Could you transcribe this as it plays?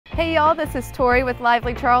Hey y'all, this is Tori with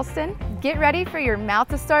Lively Charleston. Get ready for your mouth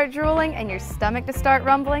to start drooling and your stomach to start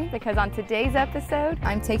rumbling, because on today's episode,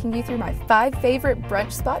 I'm taking you through my 5 favorite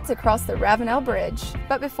brunch spots across the Ravenel Bridge.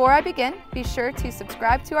 But before I begin, be sure to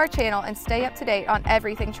subscribe to our channel and stay up to date on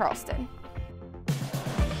everything Charleston.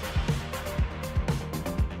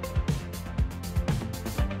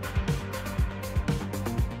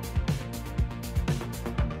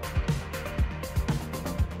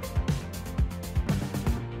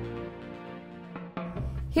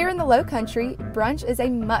 Here in the Low Country, brunch is a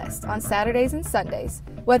must on Saturdays and Sundays.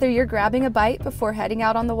 Whether you're grabbing a bite before heading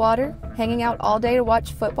out on the water, hanging out all day to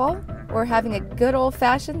watch football, or having a good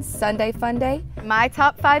old-fashioned Sunday fun day, my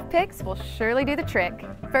top 5 picks will surely do the trick.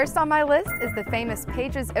 First on my list is the famous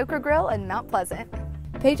Page's Okra Grill in Mount Pleasant.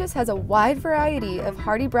 Page's has a wide variety of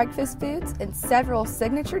hearty breakfast foods and several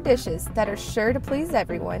signature dishes that are sure to please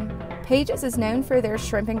everyone. Page's is known for their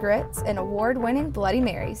shrimp and grits and award-winning Bloody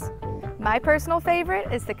Marys. My personal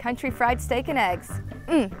favorite is the country fried steak and eggs.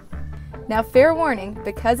 Now, fair warning,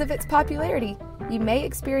 because of its popularity, you may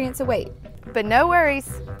experience a wait. But no worries,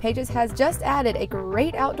 Page's has just added a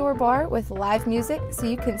great outdoor bar with live music so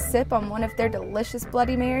you can sip on one of their delicious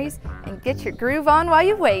Bloody Marys and get your groove on while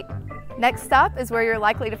you wait. Next stop is where you're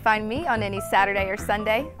likely to find me on any Saturday or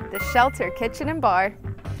Sunday, the Shelter Kitchen and Bar.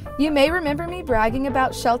 You may remember me bragging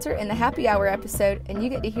about Shelter in the Happy Hour episode, and you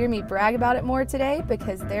get to hear me brag about it more today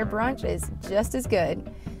because their brunch is just as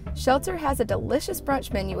good. Shelter has a delicious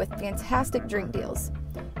brunch menu with fantastic drink deals.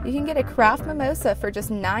 You can get a craft mimosa for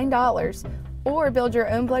just $9 or build your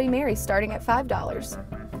own Bloody Mary starting at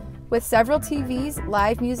 $5. With several TVs,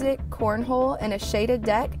 live music, cornhole, and a shaded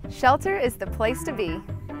deck, Shelter is the place to be.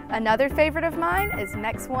 Another favorite of mine is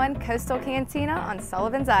Mex One Coastal Cantina on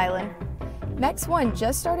Sullivan's Island. Mex One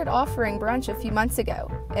just started offering brunch a few months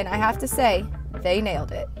ago, and I have to say, they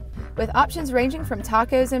nailed it. With options ranging from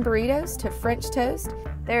tacos and burritos to French toast,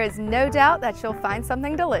 there is no doubt that you'll find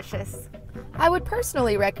something delicious. I would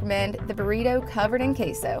personally recommend the burrito covered in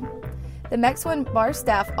queso. The Mex One bar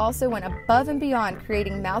staff also went above and beyond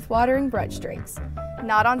creating mouth-watering brunch drinks.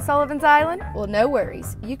 Not on Sullivan's Island? Well, no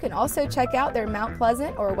worries. You can also check out their Mount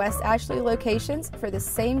Pleasant or West Ashley locations for the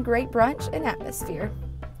same great brunch and atmosphere.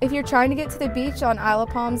 If you're trying to get to the beach on Isle of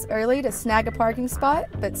Palms early to snag a parking spot,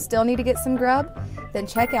 but still need to get some grub, then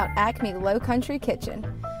check out Acme Low Country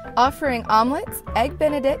Kitchen. Offering omelets, egg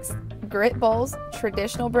benedicts, grit bowls,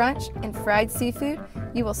 traditional brunch, and fried seafood,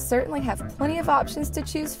 you will certainly have plenty of options to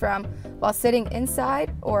choose from while sitting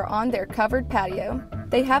inside or on their covered patio.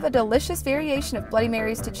 They have a delicious variation of Bloody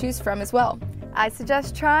Marys to choose from as well. I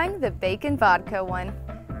suggest trying the bacon vodka one.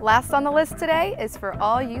 Last on the list today is for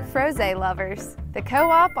all you frosé lovers, the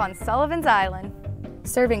Co-op on Sullivan's Island.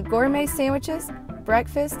 Serving gourmet sandwiches,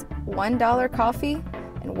 breakfast, $1 coffee,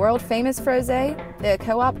 and world-famous frosé, the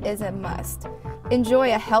Co-op is a must.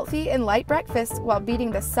 Enjoy a healthy and light breakfast while beating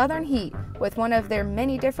the southern heat with one of their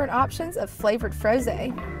many different options of flavored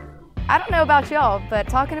frosé. I don't know about y'all, but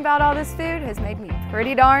talking about all this food has made me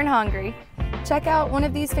pretty darn hungry. Check out one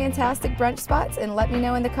of these fantastic brunch spots and let me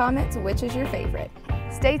know in the comments which is your favorite.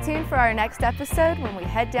 Stay tuned for our next episode when we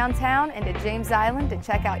head downtown into James Island to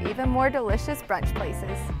check out even more delicious brunch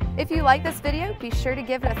places. If you like this video, be sure to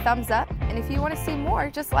give it a thumbs up, and if you want to see more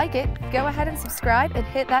just like it, go ahead and subscribe and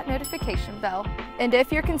hit that notification bell. And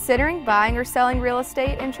if you're considering buying or selling real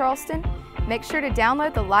estate in Charleston, make sure to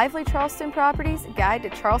download the Lively Charleston Properties Guide to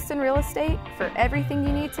Charleston Real Estate for everything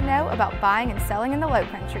you need to know about buying and selling in the Low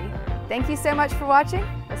Country. Thank you so much for watching.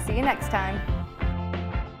 We'll see you next time.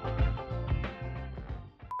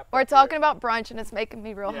 We're talking about brunch and it's making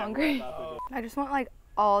me real hungry. I just want like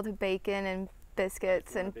all the bacon and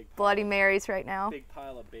biscuits and Bloody Marys right now. Big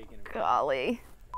pile of bacon. Golly.